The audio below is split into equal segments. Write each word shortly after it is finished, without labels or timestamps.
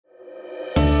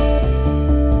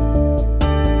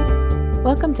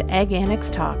Welcome to Ag Annex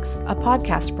Talks, a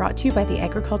podcast brought to you by the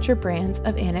agriculture brands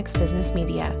of Annex Business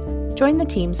Media. Join the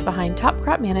teams behind Top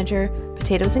Crop Manager,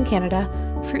 Potatoes in Canada,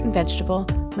 Fruit and Vegetable,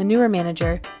 Manure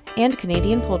Manager, and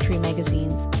Canadian Poultry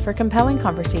magazines for compelling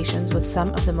conversations with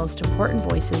some of the most important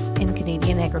voices in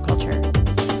Canadian agriculture.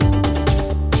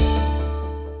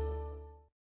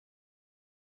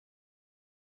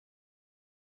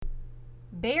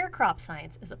 Bayer Crop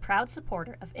Science is a proud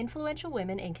supporter of influential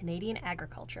women in Canadian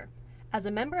agriculture. As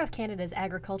a member of Canada's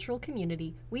agricultural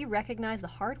community, we recognize the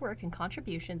hard work and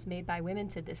contributions made by women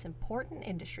to this important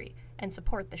industry and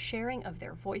support the sharing of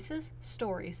their voices,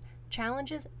 stories,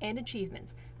 challenges, and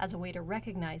achievements as a way to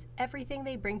recognize everything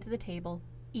they bring to the table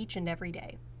each and every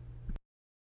day.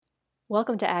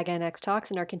 Welcome to Ag Annex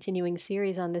Talks and our continuing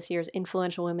series on this year's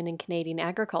Influential Women in Canadian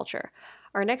Agriculture.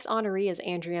 Our next honoree is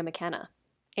Andrea McKenna.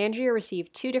 Andrea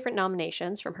received 2 different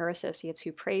nominations from her associates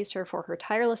who praised her for her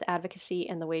tireless advocacy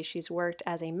and the way she's worked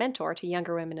as a mentor to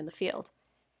younger women in the field.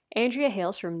 Andrea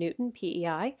hails from Newton,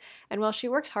 PEI, and while she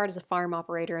works hard as a farm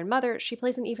operator and mother, she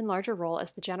plays an even larger role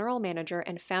as the general manager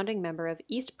and founding member of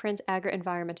East Prince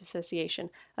Agri-Environment Association,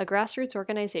 a grassroots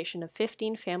organization of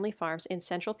 15 family farms in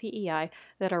central PEI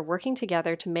that are working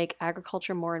together to make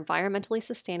agriculture more environmentally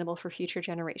sustainable for future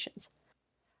generations.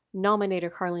 Nominator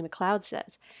Carly McLeod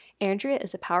says, Andrea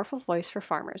is a powerful voice for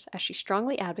farmers as she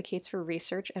strongly advocates for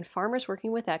research and farmers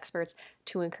working with experts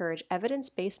to encourage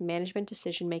evidence-based management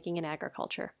decision-making in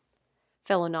agriculture.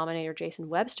 Fellow nominator Jason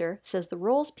Webster says the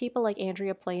roles people like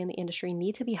Andrea play in the industry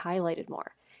need to be highlighted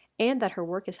more, and that her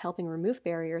work is helping remove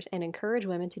barriers and encourage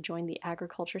women to join the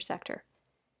agriculture sector.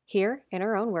 Here, in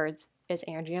her own words, is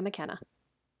Andrea McKenna.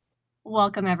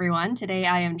 Welcome, everyone. Today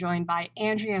I am joined by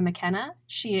Andrea McKenna.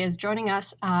 She is joining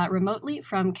us remotely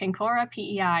from Kinkora,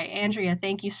 PEI. Andrea,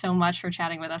 thank you so much for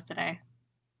chatting with us today.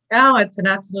 Oh, it's an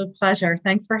absolute pleasure.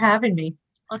 Thanks for having me.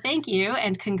 Well, thank you,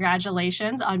 and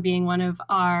congratulations on being one of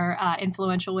our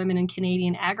influential women in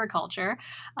Canadian agriculture.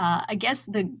 I guess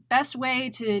the best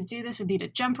way to do this would be to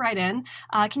jump right in.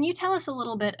 Can you tell us a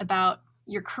little bit about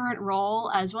your current role,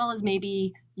 as well as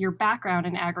maybe your background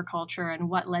in agriculture and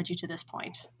what led you to this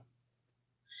point?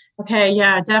 Okay,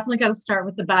 yeah, definitely got to start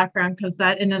with the background because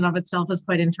that in and of itself is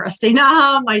quite interesting.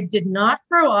 I did not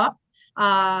grow up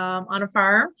on a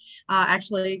farm.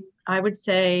 Actually, I would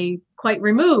say quite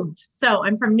removed. So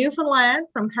I'm from Newfoundland,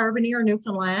 from Carbonear,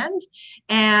 Newfoundland.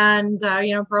 And,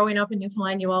 growing up in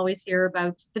Newfoundland, you always hear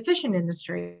about the fishing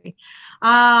industry.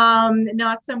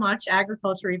 Not so much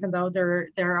agriculture, even though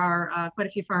there are quite a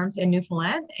few farms in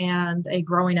Newfoundland and a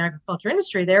growing agriculture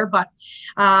industry there. But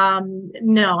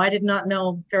no, I did not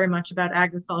know very much about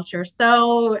agriculture.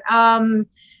 So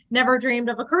never dreamed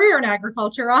of a career in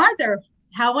agriculture either.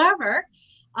 However,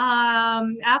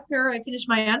 after I finished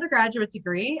my undergraduate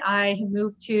degree, I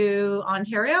moved to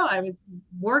Ontario. I was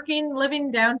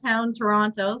living downtown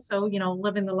Toronto. So,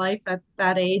 living the life at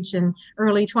that age in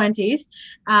early 20s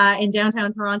in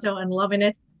downtown Toronto and loving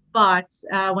it. But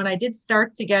when I did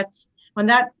start to when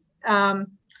the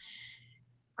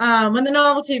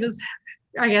novelty was,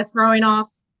 I guess, growing off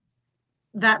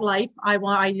that life,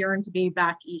 I yearned to be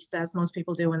back east, as most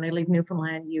people do when they leave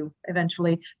Newfoundland. You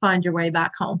eventually find your way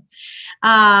back home.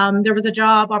 There was a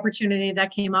job opportunity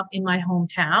that came up in my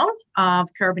hometown of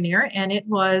Carbonear, and it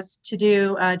was to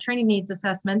do a training needs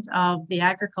assessment of the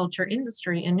agriculture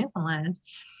industry in Newfoundland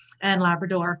and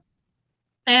Labrador.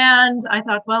 And I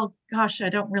thought, well, gosh, I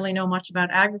don't really know much about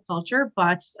agriculture,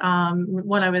 but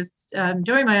when I was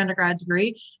doing my undergrad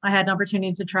degree, I had an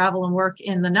opportunity to travel and work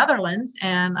in the Netherlands,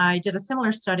 and I did a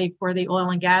similar study for the oil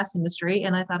and gas industry,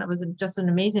 and I thought it was just an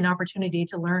amazing opportunity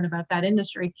to learn about that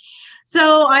industry.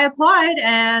 So I applied,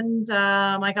 and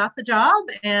I got the job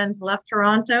and left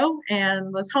Toronto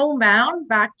and was homebound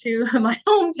back to my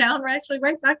hometown, actually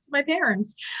right back to my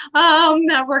parents.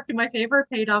 That worked in my favor,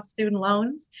 paid off student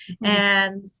loans,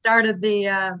 and started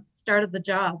the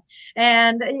job.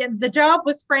 And the job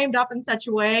was framed up in such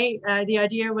a way, the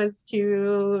idea was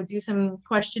to do some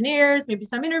questionnaires, maybe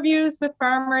some interviews with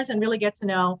farmers, and really get to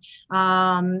know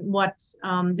what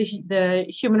the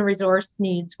human resource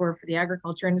needs were for the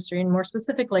agriculture industry, and more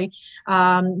specifically,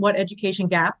 what education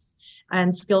gaps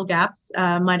and skill gaps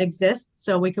might exist,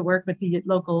 so we could work with the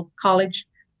local college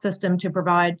system to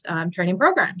provide training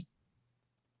programs.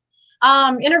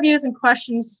 Interviews and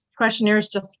questionnaires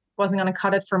just wasn't going to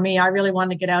cut it for me. I really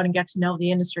wanted to get out and get to know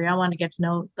the industry. I wanted to get to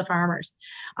know the farmers.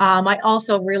 I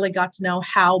also really got to know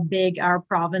how big our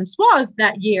province was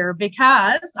that year,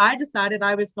 because I decided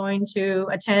I was going to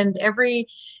attend every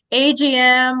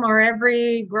AGM or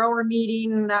every grower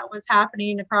meeting that was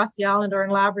happening across the island or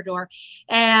in Labrador.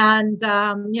 And,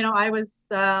 I was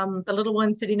the little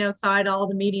one sitting outside all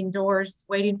the meeting doors,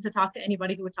 waiting to talk to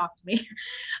anybody who would talk to me.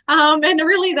 And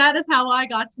really, that is how I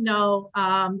got to know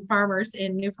farmers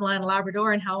in Newfoundland and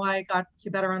Labrador, and how I got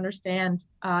to better understand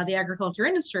the agriculture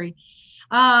industry.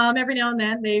 Every now and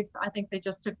then, I think they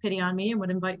just took pity on me and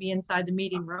would invite me inside the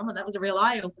meeting room, and that was a real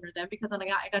eye opener then, because then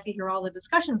I got to hear all the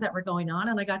discussions that were going on,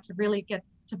 and I got to really get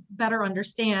to better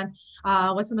understand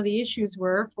what some of the issues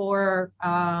were for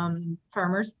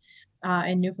farmers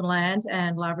in Newfoundland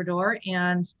and Labrador,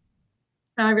 and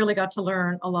I really got to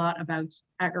learn a lot about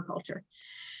agriculture.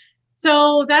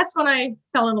 So that's when I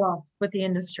fell in love with the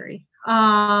industry.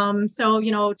 Talking,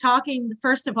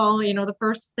 first of all, the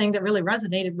first thing that really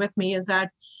resonated with me is that,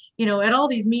 at all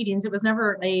these meetings, it was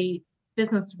never a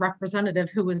business representative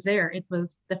who was there. It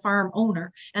was the farm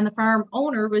owner, and the farm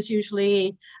owner was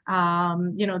usually,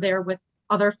 there with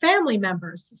other family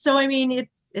members. So,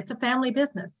 it's a family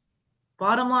business.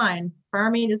 Bottom line,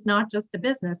 farming is not just a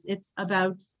business, it's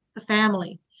about the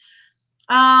family.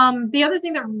 The other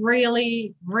thing that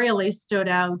really, really stood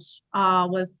out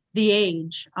was the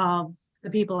age of the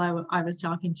people I was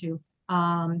talking to.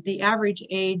 The average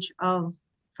age of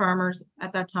farmers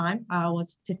at that time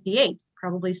was 58,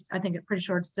 probably. I think I'm pretty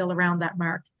sure it's still around that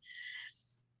mark.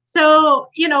 So,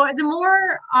 the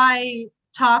more I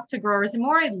talked to growers, the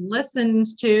more I listened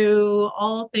to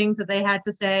all things that they had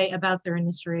to say about their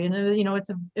industry, and it's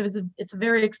a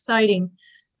very exciting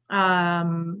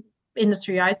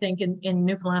industry, I think, in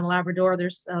Newfoundland and Labrador.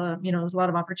 There's there's a lot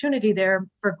of opportunity there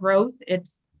for growth.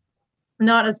 It's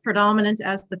not as predominant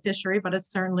as the fishery, but it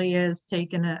certainly is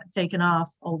taken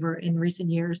off over in recent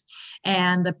years.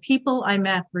 And the people I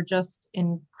met were just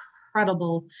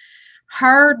incredible,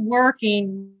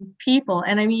 hardworking people.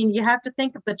 And you have to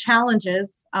think of the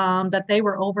challenges that they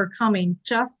were overcoming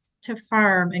just to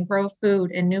farm and grow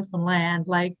food in Newfoundland,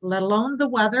 let alone the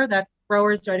weather that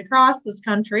growers right across this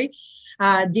country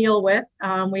deal with.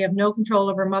 We have no control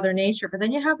over Mother Nature, but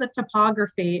then you have the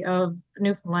topography of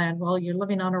Newfoundland. Well, you're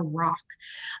living on a rock.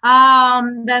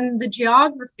 Then the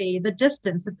geography, the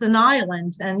distance, it's an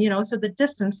island. And, so the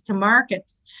distance to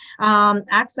markets,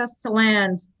 access to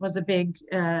land was a big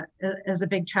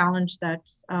challenge that,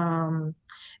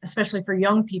 especially for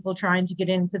young people trying to get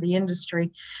into the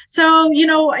industry. So,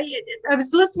 I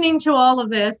was listening to all of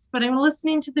this, but I'm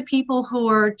listening to the people who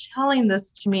are telling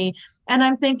this to me, and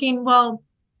I'm thinking, well,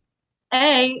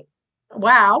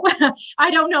 wow, I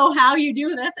don't know how you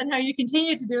do this and how you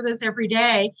continue to do this every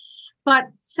day. But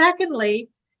secondly,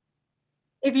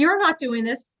 if you're not doing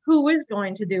this, who is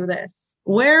going to do this?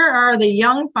 Where are the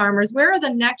young farmers? Where are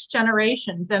the next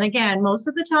generations? And again, most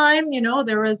of the time,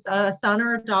 there was a son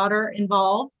or a daughter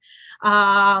involved.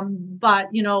 But,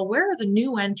 where are the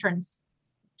new entrants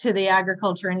to the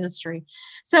agriculture industry?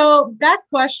 So that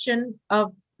question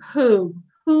of who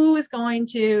is going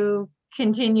to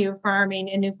continue farming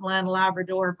in Newfoundland and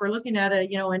Labrador, if we're looking at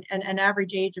an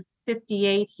average age of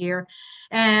 58 here,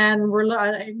 and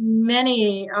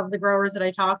many of the growers that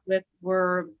I talked with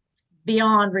were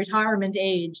beyond retirement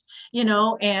age,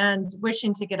 and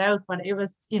wishing to get out, but it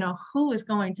was, who is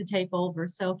going to take over?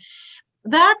 So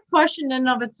that question in and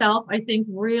of itself, I think,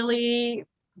 really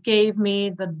gave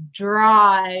me the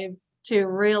drive to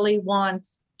really want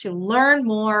to learn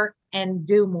more and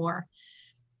do more.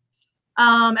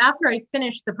 After I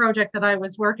finished the project that I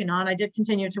was working on, I did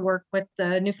continue to work with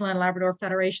the Newfoundland Labrador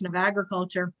Federation of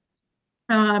Agriculture,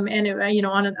 on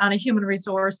a human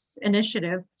resource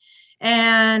initiative.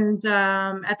 And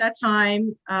at that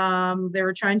time, they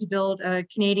were trying to build a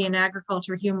Canadian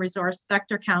Agriculture Human Resource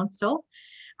Sector Council.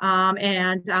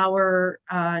 And our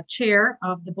chair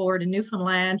of the board in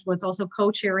Newfoundland was also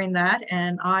co-chairing that.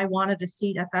 And I wanted a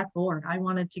seat at that board. I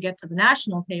wanted to get to the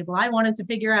national table. I wanted to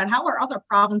figure out how are other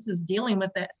provinces dealing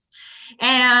with this.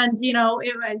 And,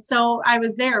 so I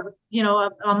was there,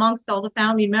 amongst all the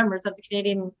founding members of the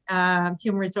Canadian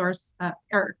Human Resource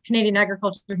or Canadian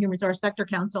Agriculture Human Resource Sector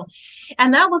Council.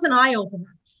 And that was an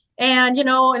eye-opener. And,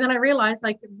 and then I realized,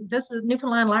 this is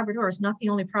Newfoundland and Labrador is not the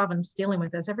only province dealing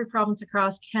with this. Every province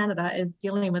across Canada is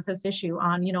dealing with this issue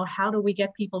on, how do we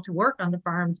get people to work on the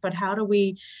farms, but how do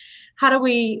we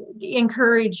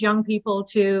encourage young people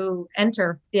to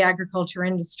enter the agriculture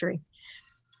industry?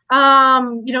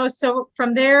 So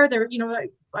from there,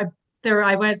 I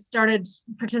started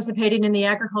participating in the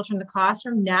Agriculture in the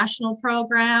Classroom national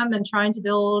program and trying to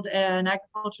build an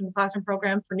Agriculture in the Classroom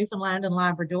program for Newfoundland and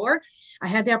Labrador. I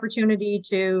had the opportunity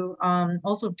to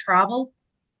also travel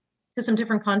to some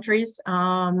different countries,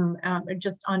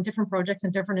 just on different projects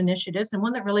and different initiatives. And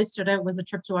one that really stood out was a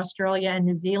trip to Australia and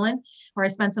New Zealand, where I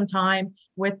spent some time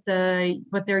with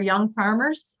their Young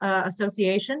Farmers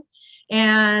Association,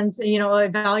 and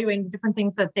evaluating the different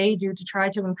things that they do to try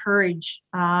to encourage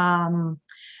young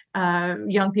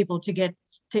people to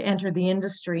enter the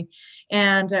industry.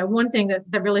 And one thing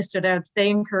that really stood out, they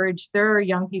encourage their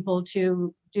young people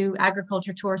to do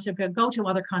agriculture tours, to go to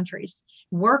other countries,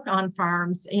 work on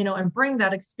farms, and bring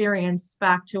that experience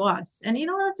back to us. And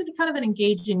that's a kind of an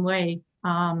engaging way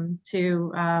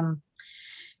to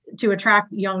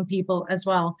attract young people as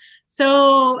well.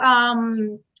 So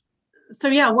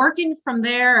yeah, working from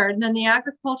there, and then the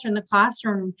Agriculture in the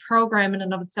Classroom program in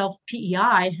and of itself,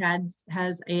 PEI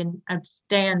has an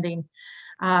outstanding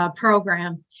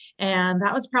program, and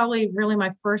that was probably really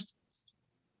my first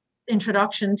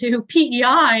introduction to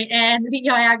PEI and the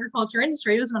PEI agriculture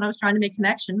industry. Was when I was trying to make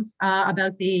connections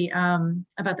about the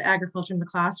Agriculture in the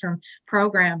Classroom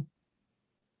program.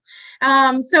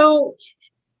 So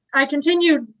I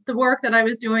continued the work that I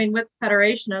was doing with the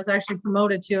Federation. I was actually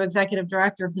promoted to Executive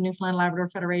Director of the Newfoundland Labrador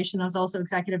Federation. I was also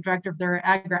Executive Director of their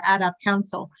Agri-Adapt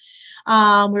Council. We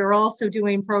were also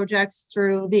doing projects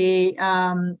through the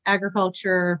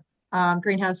Agriculture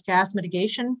Greenhouse Gas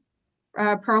Mitigation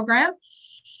Program.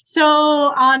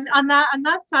 So on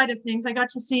that side of things, I got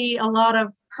to see a lot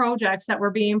of projects that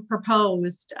were being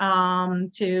proposed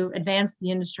to advance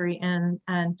the industry and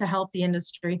to help the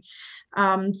industry.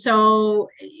 So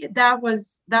that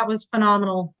was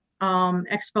phenomenal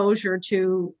exposure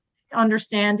to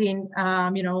understanding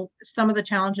some of the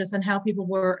challenges and how people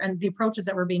were, and the approaches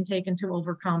that were being taken to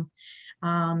overcome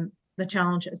the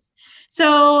challenges.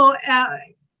 So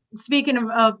speaking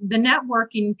of the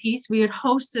networking piece, we had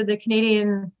hosted the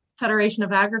Canadian Federation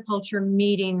of Agriculture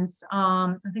meetings.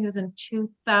 I think it was in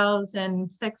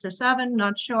 2006 or 7,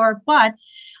 not sure, but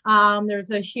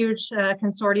there's a huge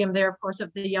consortium there, of course,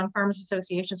 of the Young Farmers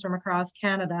Associations from across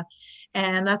Canada.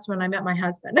 And that's when I met my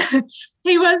husband.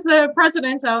 He was the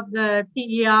president of the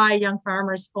PEI Young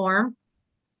Farmers Forum.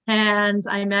 And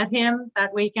I met him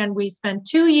that weekend. We spent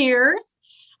 2 years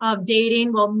of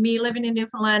dating, well, me living in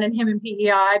Newfoundland and him in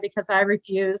PEI, because I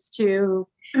refused to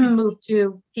move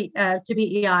to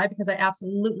PEI because I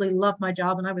absolutely loved my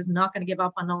job and I was not going to give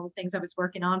up on all the things I was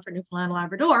working on for Newfoundland and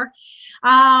Labrador.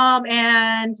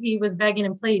 And he was begging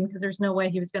and pleading because there's no way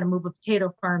he was going to move a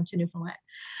potato farm to Newfoundland.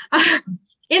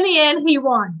 In the end, he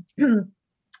won.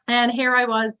 And here I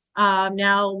was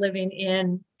now living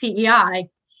in PEI.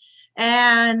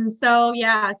 And so,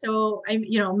 yeah, so I,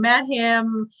 met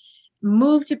him,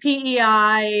 moved to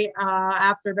PEI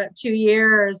after about 2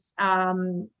 years,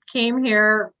 came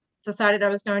here, decided I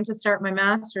was going to start my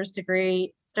master's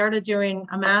degree, started doing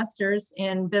a master's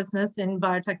in business in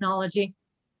biotechnology.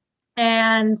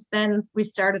 And then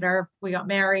we got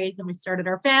married, and we started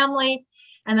our family.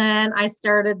 And then I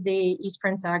started the East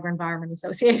Prince Agri-Environment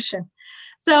Association.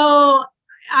 So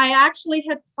I actually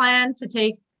had planned to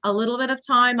take a little bit of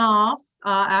time off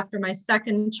after my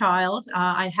second child.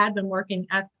 I had been working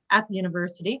at the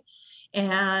university,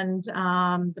 and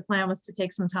the plan was to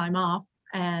take some time off.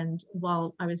 And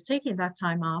while I was taking that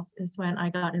time off is when I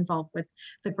got involved with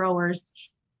the growers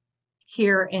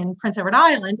here in Prince Edward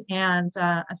Island and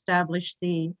established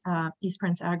the East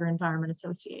Prince Agri-Environment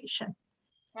Association.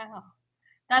 Wow,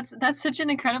 that's such an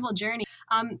incredible journey.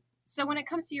 So when it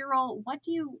comes to your role, what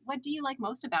do you like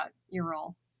most about your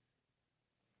role?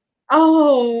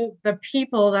 Oh, the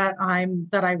people that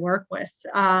I work with.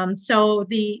 So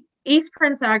the East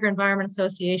Prince Agri-Environment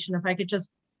Association, if I could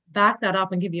just back that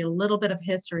up and give you a little bit of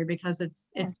history, because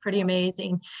it's pretty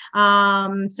amazing.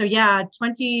 So yeah,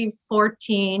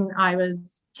 2014, I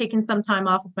was taking some time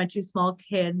off with my 2 small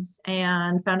kids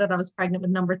and found out I was pregnant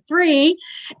with number 3,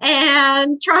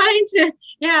 and trying to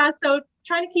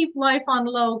keep life on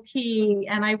low key.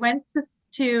 And I went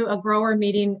to a grower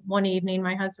meeting one evening.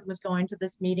 My husband was going to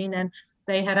this meeting, and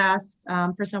they had asked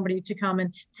for somebody to come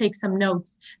and take some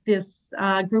notes. This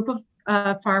group of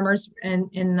farmers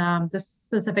in this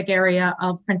specific area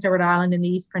of Prince Edward Island, in the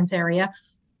East Prince area,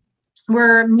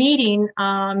 were meeting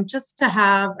just to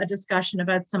have a discussion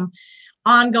about some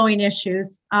ongoing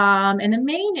issues. And the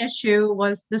main issue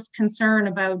was this concern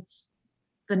about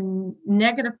the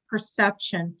negative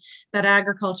perception that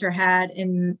agriculture had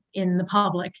in the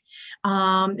public.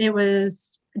 It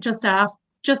was just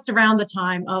just around the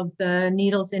time of the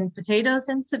needles in potatoes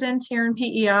incident here in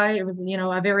PEI. It was,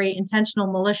 a very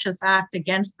intentional, malicious act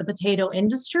against the potato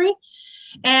industry.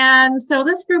 And so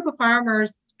this group of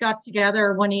farmers got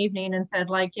together one evening and said,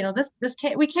 like,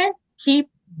 we can't keep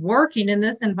working in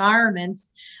this environment,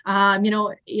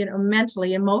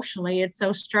 mentally, emotionally. It's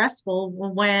so stressful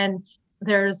when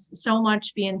there's so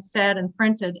much being said and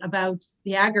printed about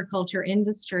the agriculture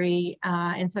industry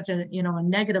in such a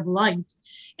negative light,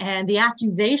 and the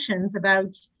accusations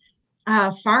about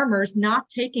farmers not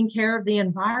taking care of the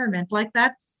environment. Like,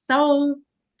 that's so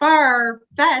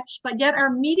far-fetched, but yet our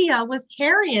media was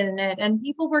carrying it, and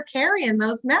people were carrying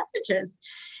those messages.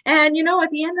 And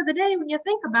at the end of the day, when you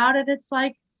think about it, it's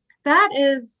like, that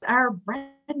is our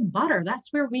bread and butter.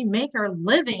 That's where we make our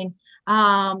living,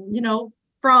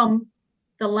 from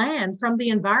the land, from the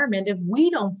environment. If we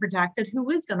don't protect it,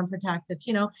 who is going to protect it?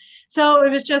 So it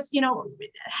was just,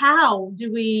 how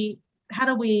do we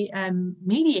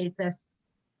mediate this?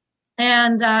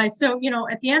 And so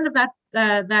at the end of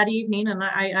that evening, and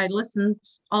I listened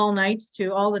all night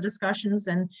to all the discussions,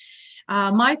 and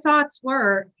my thoughts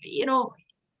were,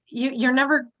 you're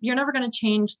never going to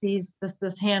change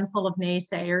this handful of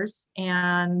naysayers,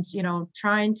 and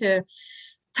trying to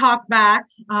talk back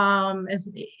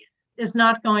is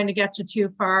not going to get you too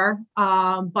far.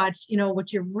 But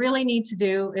what you really need to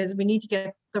do is, we need to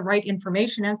get the right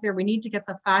information out there. We need to get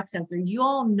the facts out there. You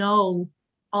all know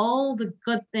all the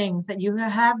good things that you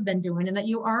have been doing and that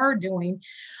you are doing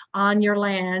on your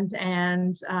land,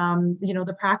 and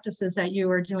the practices that you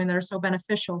are doing that are so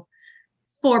beneficial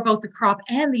for both the crop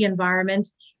and the environment.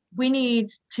 We need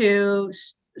to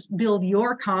build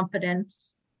your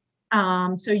confidence,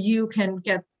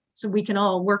 so we can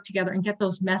all work together and get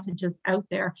those messages out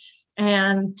there.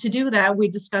 And to do that, we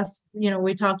discussed,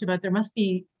 we talked about, there must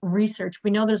be research.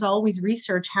 We know there's always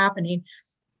research happening.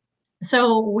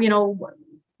 So,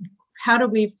 how do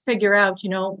we figure out,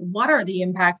 what are the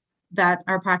impacts that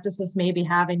our practices may be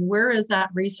having? Where is that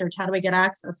research? How do we get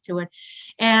access to it?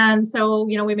 And so,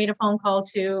 we made a phone call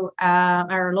to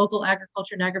our local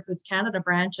Agriculture and Agri-Foods Canada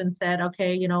branch and said,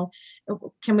 okay,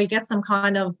 can we get some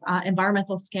kind of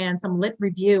environmental scan, some lit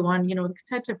review on, the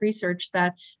types of research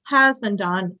that has been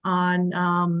done on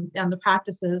the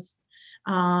practices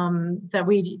that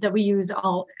we use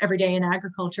every day in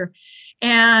agriculture.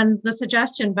 And the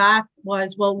suggestion back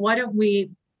was, well,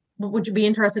 would you be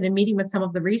interested in meeting with some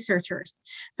of the researchers?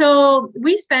 So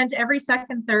we spent every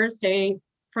second Thursday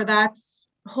for that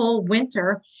whole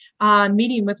winter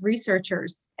meeting with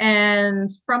researchers, and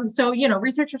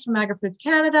researchers from Agri-Foods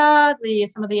Canada,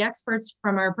 some of the experts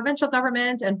from our provincial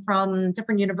government and from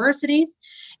different universities.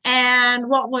 And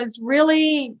what was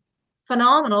really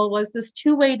phenomenal was this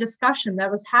two-way discussion that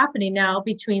was happening now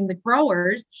between the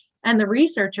growers and the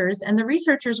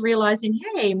researchers realizing,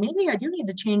 hey, maybe I do need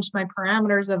to change my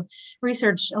parameters of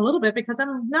research a little bit, because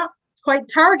I'm not quite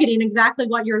targeting exactly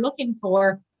what you're looking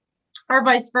for, or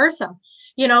vice versa.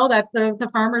 That the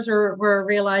farmers were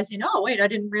realizing, oh, wait, I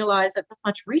didn't realize that this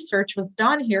much research was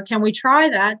done here. Can we try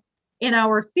that in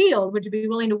our field? Would you be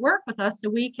willing to work with us so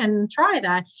we can try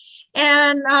that?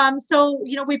 And so,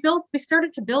 we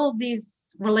started to build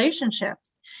these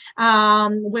relationships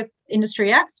with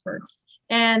industry experts.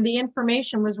 And the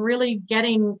information was really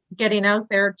getting out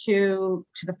there to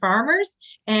the farmers.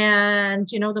 And,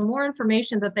 the more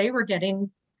information that they were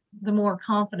getting, the more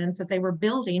confidence that they were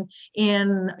building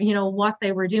in, what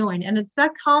they were doing. And it's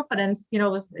that confidence,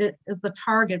 is the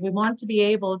target. We want to be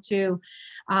able to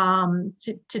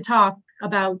talk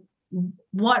about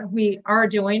what we are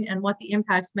doing and what the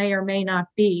impacts may or may not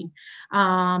be.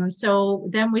 So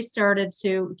then we started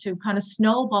to kind of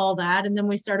snowball that, and then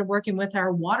we started working with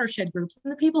our watershed groups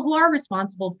and the people who are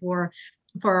responsible for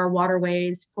our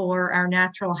waterways, for our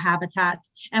natural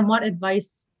habitats, and what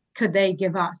advice could they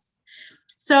give us.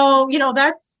 So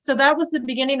that was the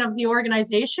beginning of the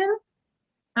organization.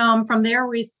 From there,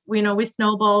 we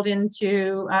snowballed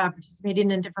into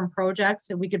participating in different projects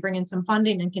so we could bring in some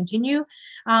funding and continue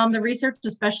the research,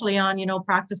 especially on,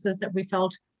 practices that we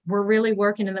felt were really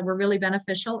working and that were really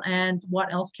beneficial, and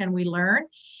what else can we learn.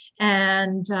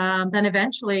 And then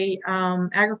eventually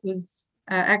Agri-Foods,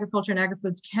 Agriculture and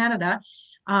Agri-Foods Canada,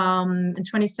 in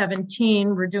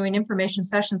 2017, we're doing information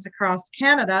sessions across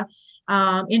Canada,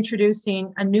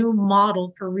 introducing a new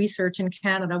model for research in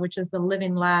Canada, which is the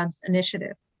Living Labs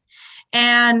initiative.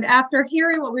 And after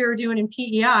hearing what we were doing in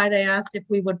PEI, they asked if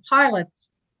we would pilot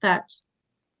that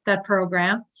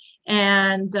program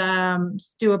and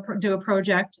do a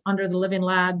project under the Living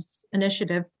Labs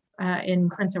initiative in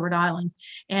Prince Edward Island.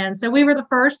 And so we were the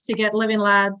first to get Living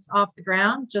Labs off the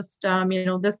ground. Just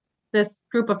this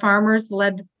group of farmers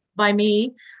led by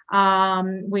me.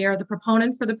 We are the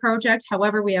proponent for the project.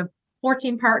 However, we have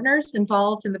 14 partners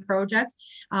involved in the project,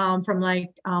 from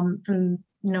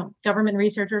government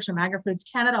researchers from Agri-Foods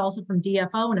Canada, also from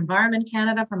DFO and Environment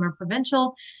Canada, from our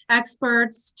provincial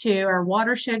experts to our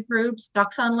watershed groups,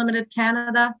 Ducks Unlimited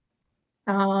Canada.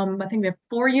 I think we have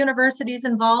 4 universities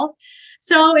involved.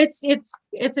 So it's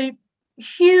a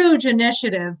huge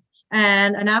initiative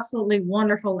and an absolutely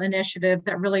wonderful initiative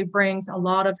that really brings a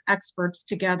lot of experts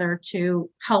together to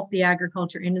help the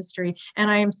agriculture industry. And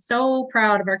I am so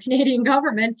proud of our Canadian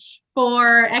government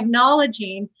for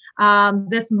acknowledging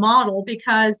this model,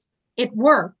 because it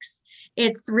works.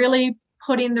 It's really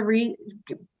putting the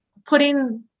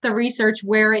research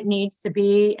where it needs to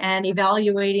be and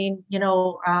evaluating,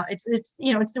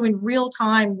 it's doing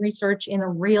real-time research in a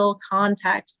real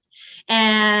context.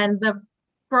 And the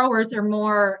growers are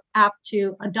more apt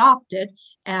to adopt the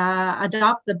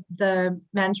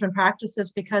management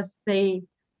practices, because they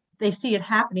see it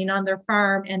happening on their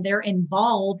farm and they're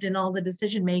involved in all the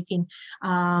decision making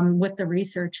with the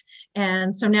research.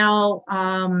 And so now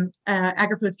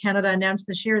Agri-Foods Canada announced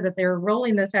this year that they're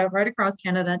rolling this out right across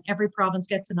Canada, and every province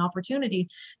gets an opportunity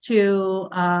to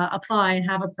apply and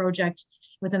have a project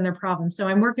within their province. So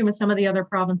I'm working with some of the other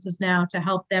provinces now to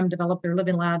help them develop their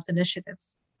Living Labs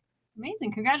initiatives.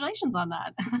 Amazing. Congratulations on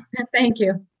that. Thank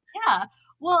you. Yeah.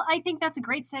 Well, I think that's a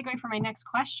great segue for my next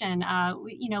question.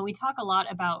 We talk a lot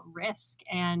about risk,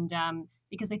 and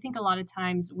because I think a lot of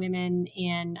times women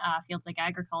in fields like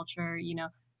agriculture,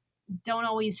 don't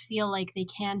always feel like they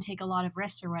can take a lot of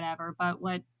risks or whatever. But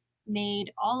what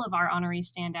made all of our honorees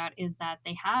stand out is that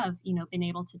they have, been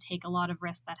able to take a lot of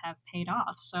risks that have paid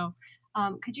off. So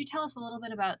could you tell us a little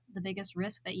bit about the biggest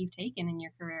risk that you've taken in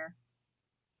your career?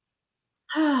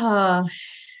 Oh,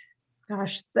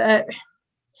 gosh, I'm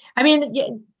going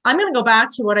to go back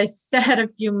to what I said a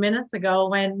few minutes ago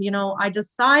when, I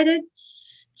decided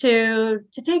to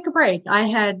take a break. I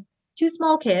had 2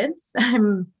 small kids.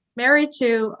 I'm married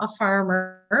to a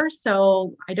farmer,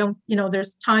 so I don't,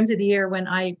 there's times of the year when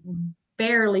I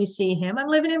barely see him. I'm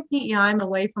living in PEI. I'm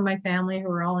away from my family who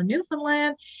are all in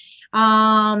Newfoundland.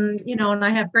 And I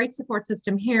have great support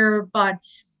system here, but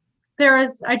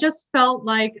I just felt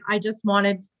like I just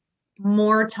wanted a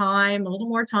little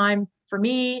more time for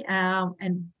me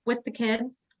and with the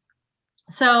kids.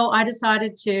 So I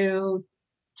decided to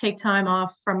take time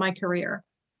off from my career.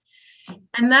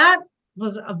 And that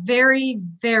was a very,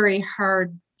 very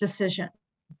hard decision.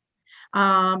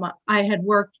 I had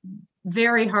worked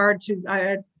very hard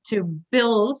to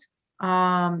build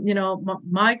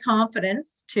my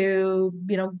confidence to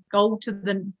go to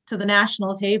the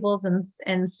national tables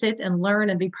and sit and learn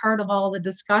and be part of all the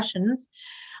discussions,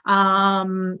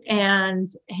 and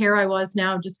here I was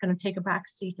now just going to take a back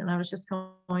seat, and I was just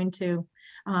going to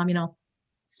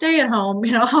stay at home.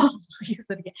 I'll use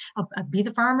it again. I'll be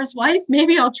the farmer's wife.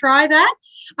 Maybe I'll try that.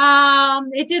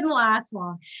 It didn't last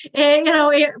long.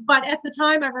 But at the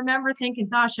time I remember thinking,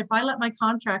 gosh, if I let my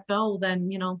contract go, then,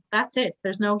 that's it.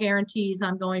 There's no guarantees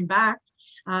I'm going back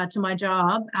to my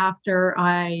job after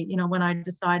when I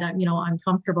decide I'm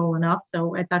comfortable enough.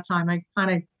 So at that time I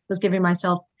kind of was giving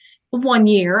myself 1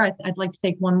 year. I'd like to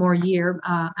take 1 more year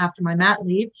after my mat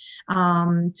leave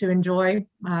to enjoy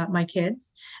my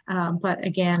kids. But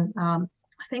again, I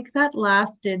think that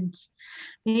lasted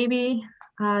maybe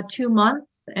 2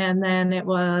 months. And then it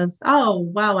was, oh,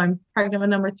 wow, I'm pregnant with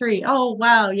number 3. Oh,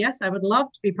 wow, yes, I would love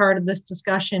to be part of this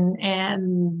discussion.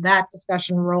 And that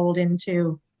discussion rolled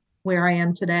into where I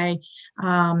am today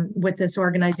with this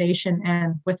organization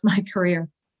and with my career.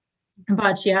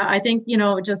 But yeah, I think,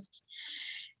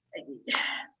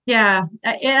 yeah.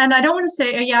 And I don't want to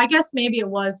say, I guess maybe it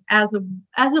was as a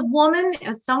woman,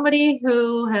 as somebody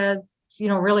who has,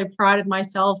 really prided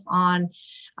myself on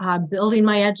building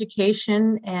my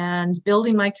education and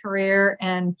building my career,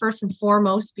 and first and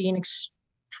foremost, being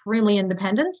extremely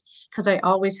independent, because I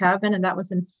always have been. And that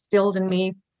was instilled in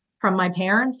me from my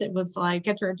parents. It was like,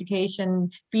 get your education,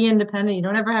 be independent. You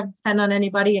don't ever have to depend on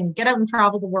anybody, and get out and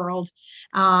travel the world.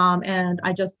 And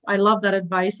I love that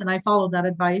advice, and I followed that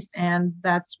advice. And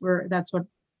that's what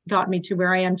got me to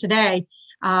where I am today.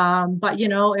 But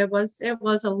it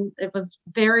was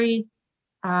very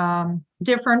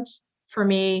different for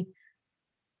me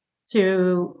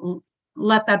to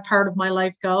let that part of my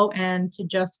life go, and to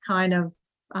just kind of,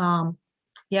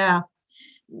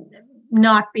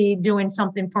 not be doing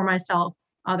something for myself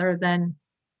other than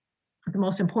the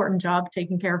most important job,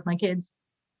 taking care of my kids.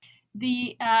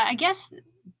 I guess,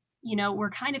 we're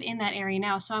kind of in that area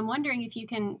now. So I'm wondering if you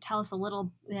can tell us a little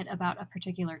bit about a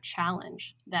particular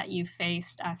challenge that you've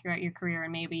faced throughout your career,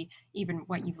 and maybe even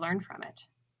what you've learned from it.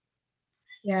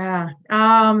 Yeah.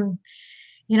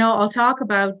 I'll talk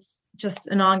about just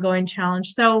an ongoing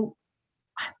challenge. So,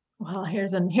 well,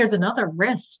 here's another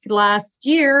risk. Last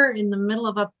year, in the middle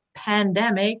of a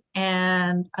pandemic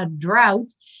and a drought,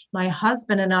 my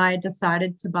husband and I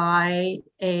decided to buy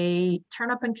a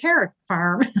turnip and carrot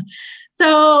farm.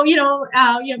 So,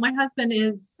 my husband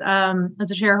is a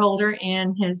shareholder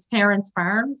in his parents'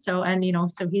 farm. So, and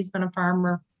so he's been a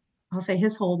farmer, I'll say,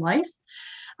 his whole life.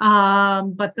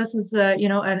 But this is a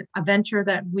venture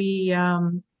that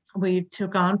we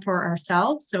took on for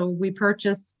ourselves. So we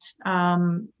purchased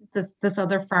this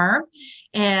other farm,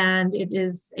 and it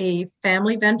is a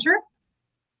family venture.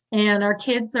 And our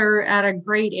kids are at a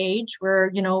great age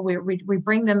where we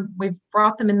bring them, we've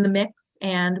brought them in the mix,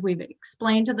 and we've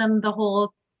explained to them the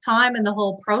whole time and the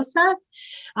whole process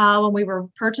when we were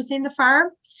purchasing the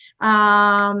farm,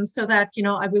 so that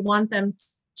we want them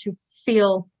to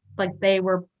feel like they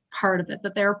were part of it,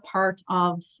 that they're part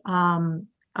of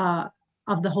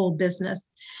the whole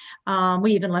business.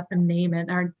 We even let them name it.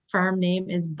 Our farm name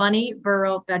is Bunny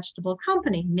Burrow Vegetable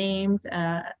Company, named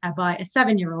by a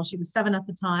 7-year-old. She was 7 at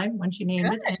the time when she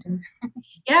named it. And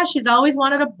yeah, she's always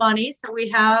wanted a bunny. So we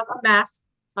have a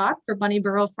mascot for Bunny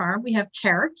Burrow Farm. We have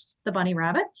Carrots, the bunny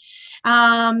rabbit.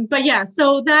 But yeah,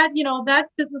 so that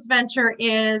business venture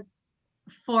is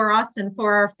for us and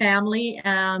for our family.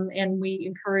 And we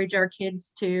encourage our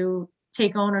kids to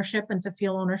take ownership and to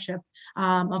feel ownership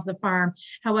of the farm.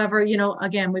 However,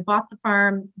 again, we bought the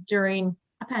farm during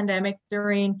a pandemic,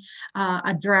 during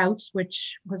a drought,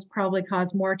 which was probably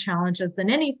caused more challenges than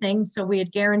anything. So we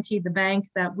had guaranteed the bank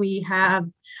that we have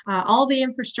all the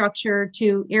infrastructure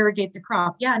to irrigate the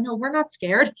crop. Yeah, no, we're not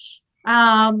scared.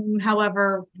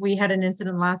 However, we had an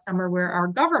incident last summer where our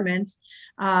government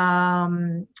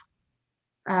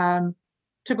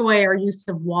took away our use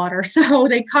of water. So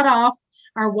they cut off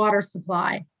our water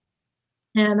supply.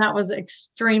 And that was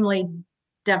extremely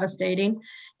devastating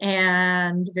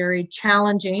and very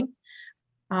challenging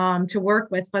to work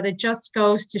with. But it just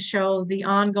goes to show the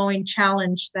ongoing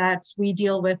challenge that we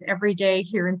deal with every day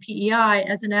here in PEI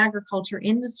as an agriculture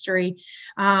industry.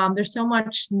 There's so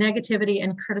much negativity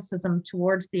and criticism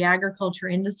towards the agriculture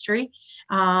industry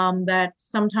that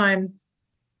sometimes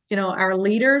our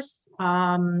leaders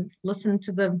listen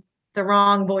to the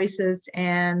wrong voices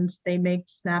and they make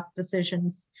snap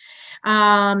decisions.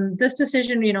 This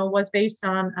decision, was based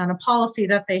on a policy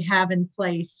that they have in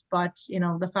place, but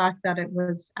the fact that it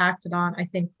was acted on, I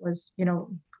think, was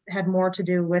had more to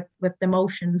do with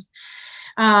emotions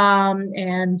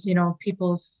and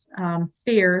people's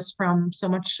fears from so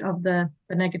much of the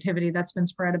negativity that's been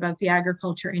spread about the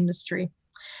agriculture industry.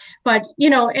 But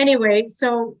anyway,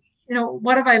 so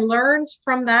what have I learned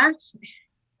from that?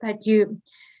 That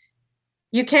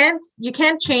you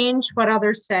can't change what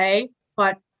others say,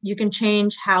 but you can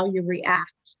change how you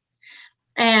react.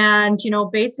 And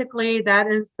basically that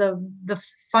is the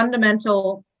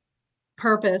fundamental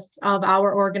purpose of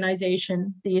our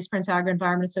organization, the East Prince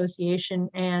Agri-Environment Association,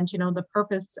 and the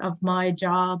purpose of my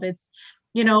job. It's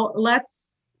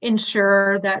let's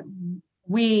ensure that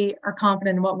we are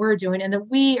confident in what we're doing and that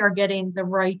we are getting the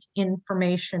right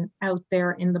information out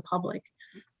there in the public.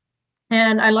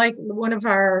 And I like one of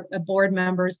our board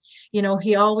members,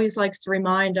 he always likes to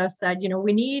remind us that,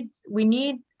 we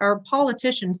need our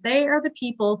politicians. They are the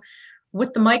people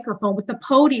with the microphone, with the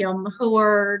podium, who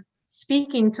are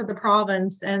speaking to the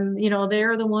province, and,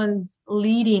 they're the ones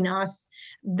leading us.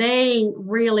 They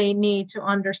really need to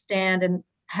understand and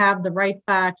have the right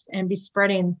facts and be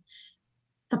spreading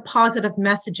the positive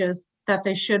messages that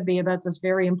they should be about this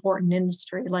very important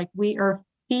industry. Like, we are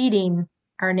feeding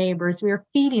our neighbors, we are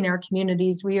feeding our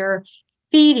communities, we are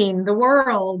feeding the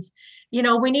world.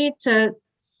 We need to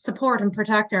support and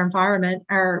protect our environment,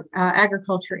 our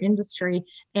agriculture industry,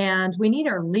 and we need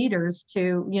our leaders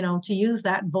to use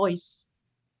that voice.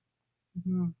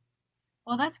 Mm-hmm.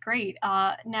 Well, that's great.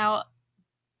 Now,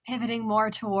 pivoting more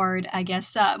toward, I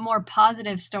guess, more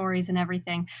positive stories and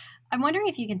everything, I'm wondering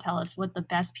if you can tell us what the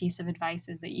best piece of advice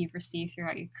is that you've received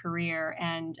throughout your career,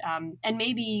 and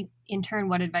maybe in turn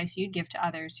what advice you'd give to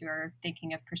others who are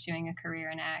thinking of pursuing a career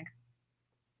in ag.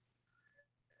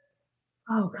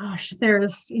 Oh gosh,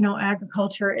 there's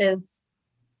agriculture is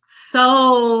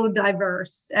so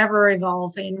diverse, ever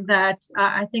evolving, that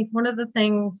I think one of the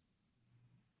things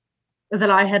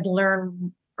that I had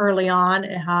learned early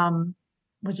on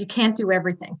was you can't do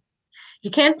everything. You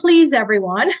can't please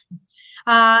everyone.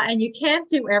 And you can't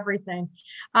do everything.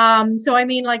 So I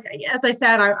mean, like, as I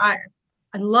said, I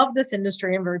love this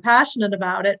industry. I'm very passionate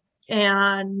about it.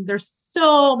 And there's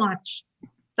so much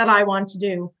that I want to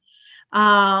do.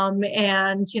 And,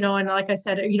 and like I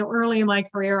said, early in my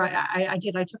career, I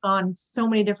took on so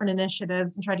many different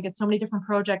initiatives and tried to get so many different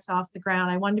projects off the ground.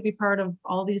 I wanted to be part of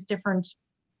all these different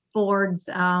boards,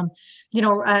 at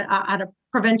a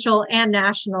provincial and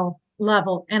national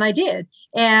level. And I did.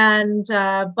 And,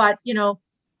 but, if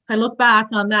I look back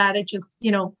on that, it just,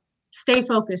 stay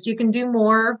focused. You can do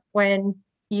more when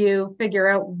you figure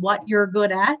out what you're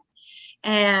good at.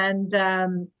 And,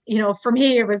 for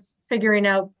me, it was figuring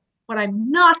out what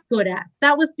I'm not good at.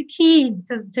 That was the key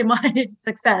to my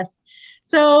success.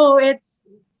 So it's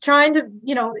trying to,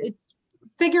 it's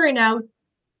figuring out,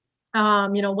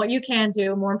 what you can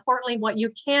do, more importantly, what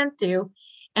you can't do,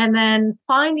 and then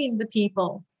finding the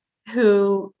people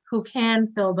who can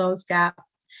fill those gaps.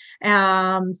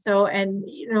 So, and,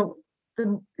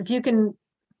 if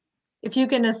you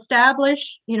can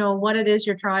establish, what it is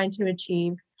you're trying to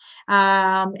achieve,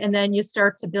 and then you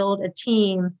start to build a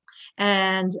team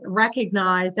and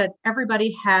recognize that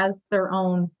everybody has their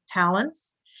own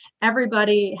talents,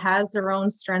 everybody has their own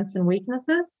strengths and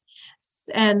weaknesses,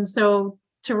 and so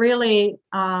to really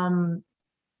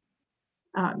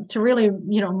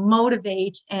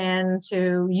motivate and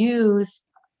to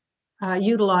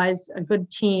utilize a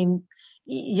good team,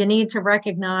 you need to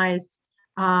recognize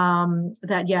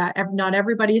that not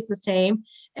everybody is the same,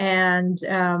 and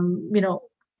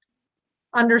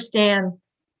understand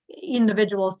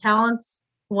individuals' talents,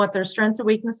 what their strengths and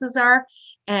weaknesses are,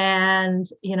 and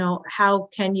how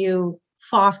can you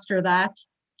foster that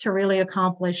to really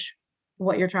accomplish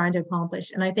what you're trying to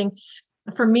accomplish. And I think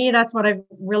for me, that's what I've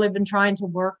really been trying to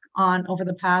work on over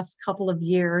the past couple of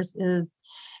years is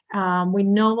we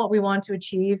know what we want to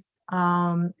achieve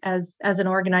as an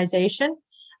organization.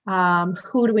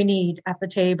 Who do we need at the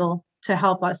table to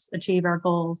help us achieve our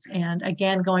goals? And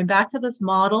again, going back to this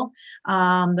model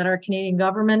that our Canadian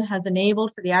government has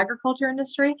enabled for the agriculture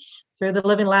industry through the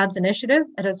Living Labs initiative,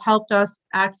 it has helped us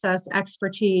access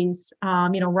expertise,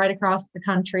 right across the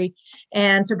country,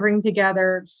 and to bring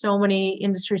together so many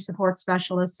industry support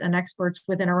specialists and experts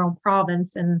within our own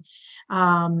province, and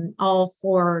all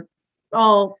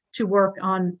to work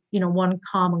on, one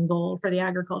common goal for the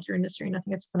agriculture industry. And I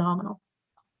think it's phenomenal.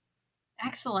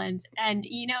 Excellent. And,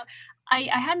 I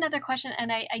had another question,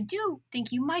 and I do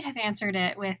think you might have answered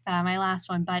it with my last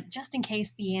one, but just in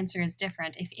case the answer is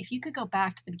different, if you could go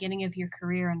back to the beginning of your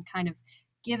career and kind of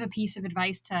give a piece of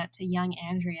advice to young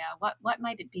Andrea, what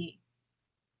might it be?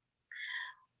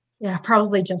 Yeah,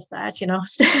 probably just that,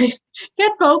 stay,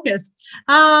 get focused.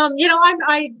 I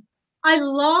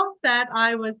love that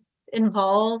I was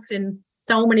involved in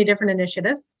so many different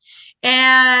initiatives.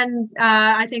 And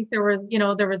I think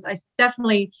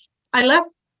I left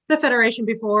the Federation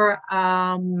before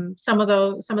some of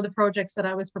the projects that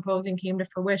I was proposing came to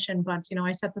fruition, but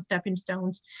I set the stepping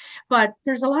stones. But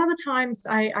there's a lot of the times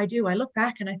I look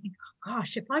back and I think, oh,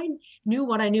 gosh, if I knew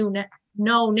what I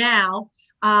know now,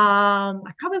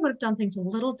 I probably would have done things a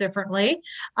little differently.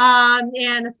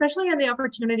 And especially in the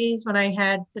opportunities when I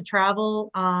had to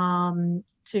travel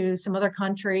to some other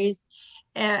countries.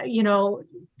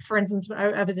 For instance,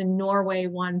 I was in Norway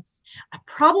once. I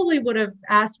probably would have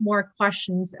asked more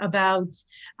questions about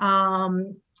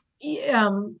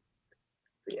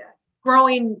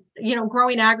growing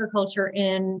agriculture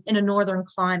in a northern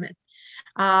climate.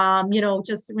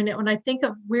 Just when I think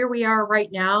of where we are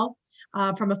right now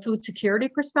from a food security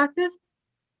perspective,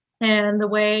 and the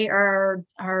way our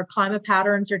climate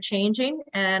patterns are changing.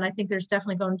 And I think there's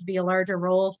definitely going to be a larger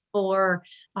role for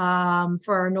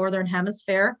our northern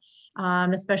hemisphere,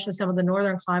 especially some of the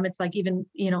northern climates, like even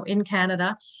in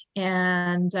Canada,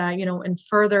 and and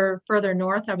further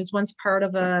north. I was once part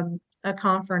of a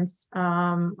conference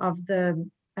of the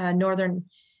northern,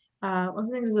 I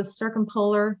think it was a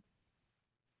circumpolar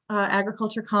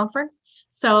agriculture conference.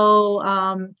 So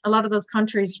a lot of those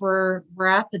countries were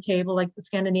at the table, like the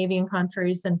Scandinavian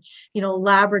countries, and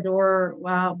Labrador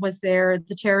was there,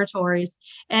 the territories,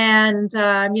 and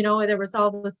there was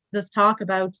all this talk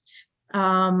about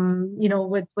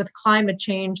with climate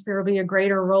change, there will be a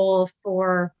greater role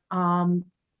for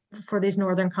these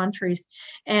northern countries.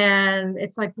 And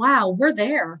it's like, wow, we're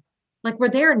there,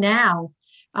 now,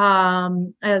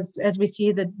 as we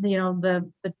see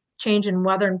the change in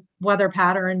weather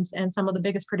patterns, and some of the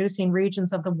biggest producing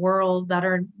regions of the world that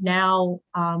are now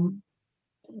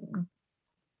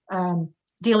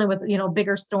dealing with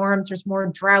bigger storms. There's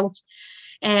more drought,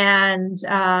 and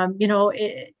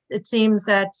it seems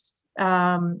that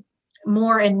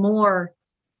more and more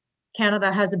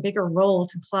Canada has a bigger role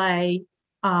to play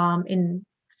in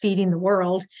feeding the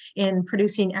world, in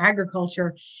producing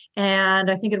agriculture.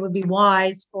 And I think it would be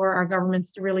wise for our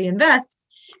governments to really invest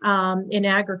in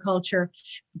agriculture.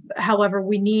 However,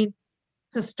 we need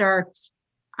to start,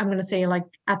 I'm going to say, like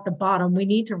at the bottom, we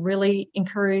need to really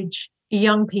encourage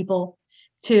young people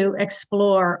to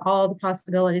explore all the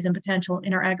possibilities and potential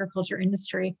in our agriculture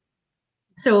industry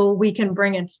so we can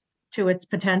bring it to its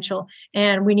potential.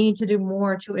 And we need to do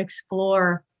more to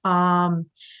explore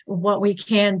what we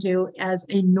can do as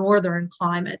a northern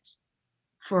climate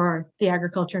for the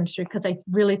agriculture industry, because I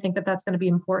really think that that's going to be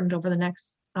important over the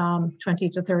next 20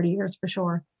 to 30 years for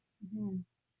sure. Mm-hmm.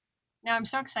 Now, I'm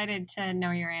so excited to know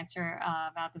your answer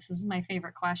about this. This is my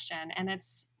favorite question, and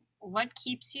it's what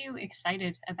keeps you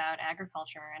excited about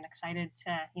agriculture and excited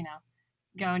to,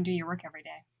 go and do your work every day?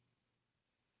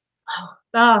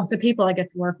 Oh, the people I get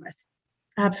to work with.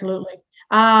 Absolutely.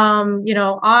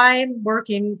 I'm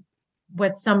working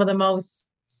with some of the most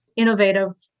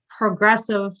innovative,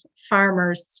 progressive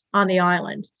farmers on the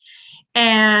island.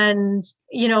 And,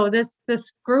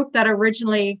 this group that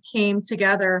originally came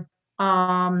together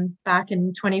back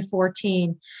in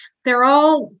 2014, they're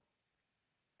all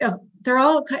of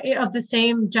the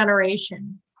same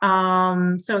generation.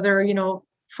 So they're,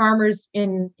 farmers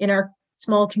in our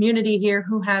small community here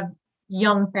who have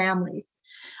young families.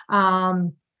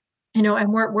 And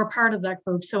we're part of that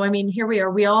group. So I mean, here we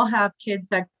are. We all have kids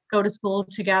that go to school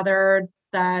together,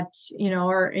 that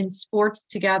are in sports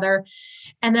together,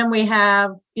 and then we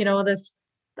have all this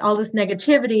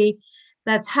negativity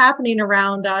that's happening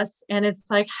around us. And it's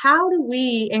like, how do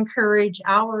we encourage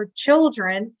our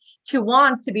children to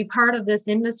want to be part of this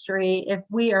industry if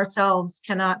we ourselves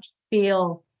cannot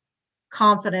feel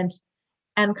confident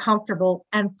and comfortable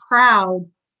and proud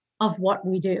of what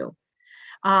we do?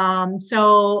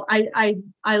 So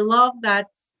I love that,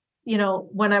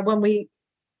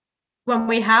 when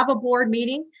we have a board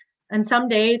meeting, and some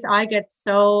days I get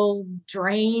so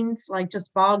drained, like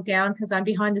just bogged down, because I'm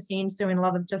behind the scenes doing a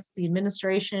lot of just the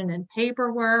administration and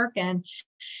paperwork. And,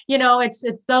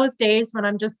 it's those days when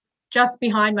I'm just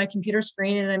behind my computer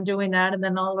screen and I'm doing that. And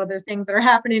then all other things that are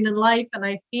happening in life and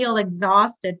I feel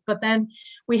exhausted. But then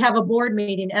we have a board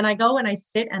meeting and I go and I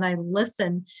sit and I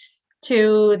listen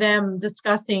to them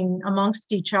discussing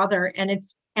amongst each other. And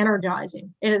it's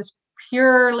energizing. It is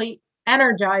purely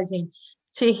energizing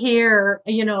to hear,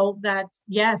 that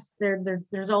yes,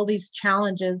 there's all these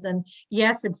challenges, and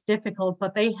yes, it's difficult,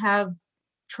 but they have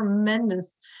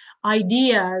tremendous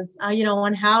ideas,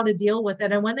 on how to deal with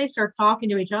it. And when they start talking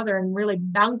to each other and really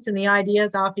bouncing the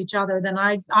ideas off each other, then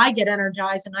I get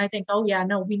energized and I think, oh yeah,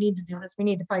 no, we need to do this. We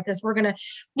need to fight this. We're gonna,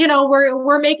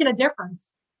 we're making a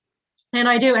difference. And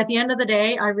I do. At the end of the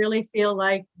day, I really feel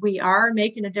like we are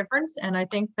making a difference, and I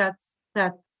think that's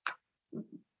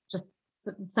just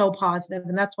so positive,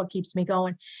 and that's what keeps me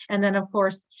going. And then, of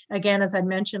course, again, as I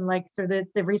mentioned, like through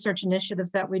the research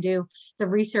initiatives that we do, the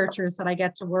researchers that I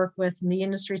get to work with, and the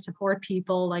industry support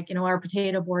people, like our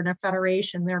potato board and our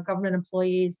federation, their government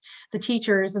employees, the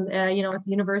teachers, and at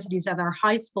the universities, at our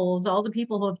high schools, all the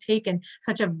people who have taken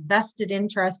such a vested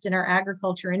interest in our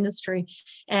agriculture industry.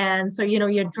 And so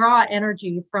you draw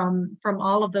energy from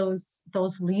all of those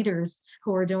leaders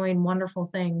who are doing wonderful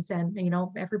things, and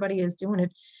everybody is doing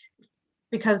it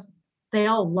because they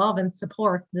all love and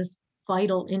support this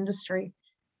vital industry.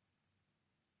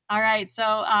 All right,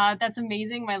 so that's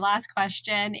amazing. My last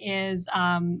question is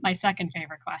my second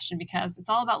favorite question, because it's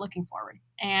all about looking forward.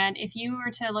 And if you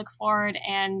were to look forward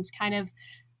and kind of,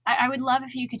 I would love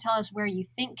if you could tell us where you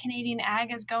think Canadian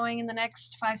ag is going in the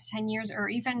next 5 to 10 years, or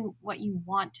even what you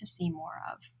want to see more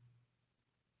of.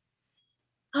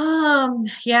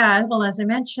 Yeah, well, as I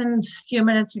mentioned a few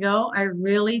minutes ago, I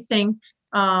really think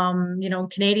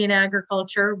Canadian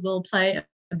agriculture will play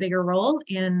a bigger role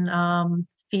in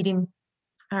feeding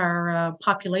our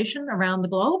population around the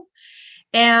globe.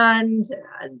 And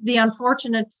the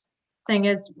unfortunate thing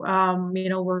is,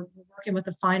 we're working with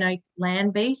a finite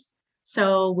land base,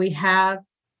 so we have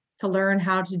to learn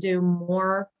how to do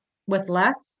more with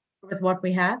less, with what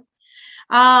we have.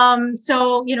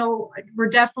 So we're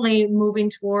definitely moving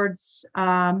towards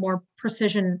more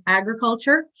precision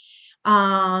agriculture.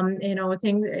 I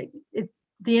think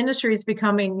the industry is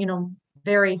becoming,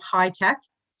 very high tech,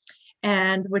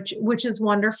 and which is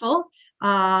wonderful.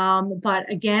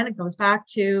 But again, it goes back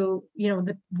to,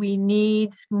 we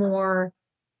need more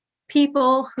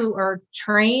people who are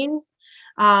trained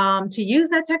to use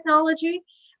that technology,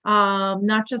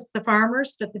 not just the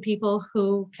farmers, but the people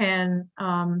who can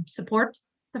support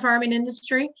the farming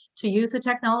industry to use the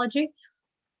technology.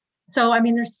 So, I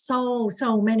mean, there's so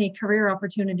many career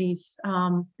opportunities,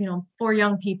 for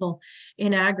young people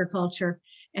in agriculture.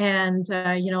 And,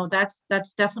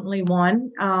 that's definitely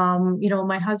one.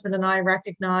 My husband and I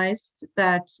recognized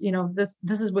that,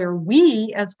 this is where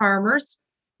we as farmers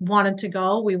wanted to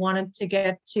go. We wanted to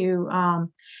get to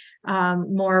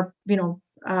more,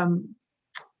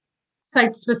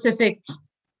 site-specific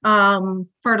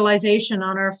fertilization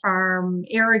on our farm,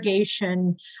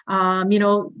 irrigation.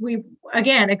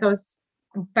 It goes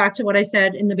back to what I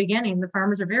said in the beginning. The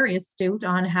farmers are very astute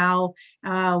on how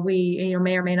we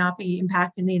may or may not be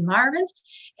impacting the environment,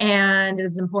 and it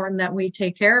is important that we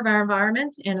take care of our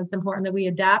environment, and it's important that we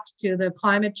adapt to the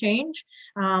climate change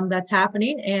that's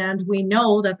happening. And we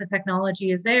know that the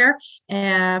technology is there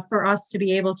for us to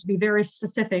be able to be very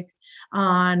specific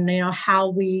on how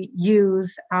we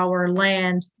use our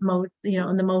land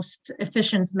in the most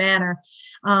efficient manner.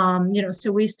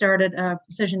 So we started a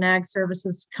precision ag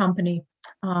services company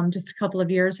just a couple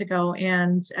of years ago,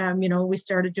 and we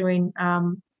started doing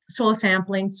soil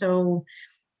sampling. So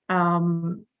so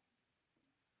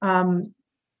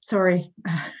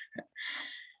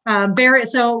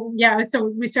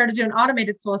we started doing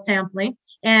automated soil sampling,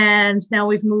 and now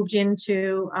we've moved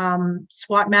into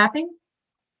SWOT mapping.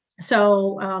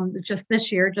 So just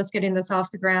this year, just getting this off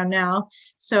the ground now.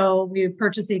 So we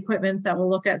purchased the equipment that will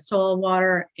look at soil,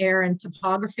 water, air, and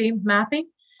topography mapping.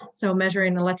 So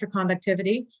measuring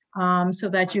electroconductivity, so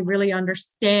that you really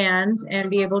understand and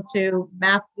be able to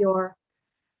map your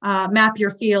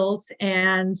fields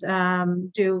and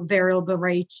do variable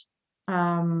rate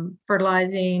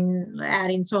fertilizing,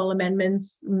 adding soil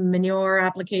amendments, manure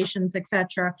applications,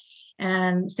 etc.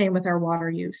 And same with our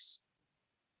water use.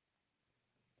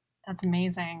 That's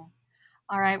amazing.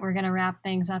 All right, we're going to wrap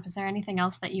things up. Is there anything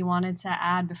else that you wanted to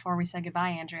add before we say goodbye,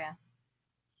 Andrea?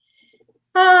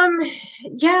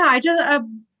 I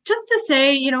just to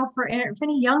say, for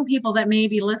any young people that may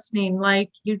be listening,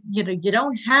 like you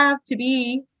don't have to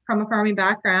be from a farming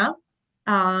background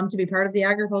to be part of the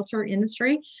agriculture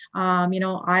industry.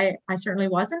 I certainly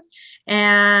wasn't,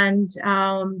 and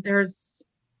there's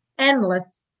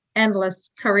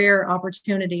endless career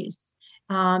opportunities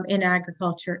in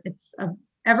agriculture. It's a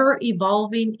ever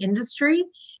evolving industry.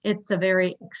 It's a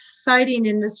very exciting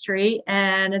industry,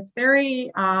 and it's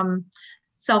very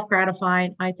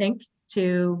self-gratifying, I think,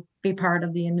 to be part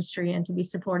of the industry and to be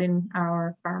supporting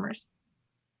our farmers.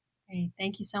 Great.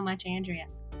 Thank you so much, Andrea.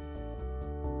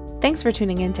 Thanks for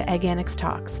tuning in to Ag Annex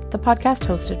Talks, the podcast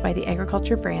hosted by the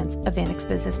agriculture brands of Annex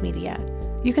Business Media.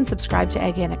 You can subscribe to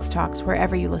Ag Annex Talks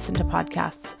wherever you listen to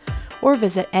podcasts, or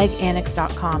visit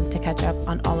agannex.com to catch up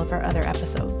on all of our other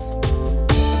episodes.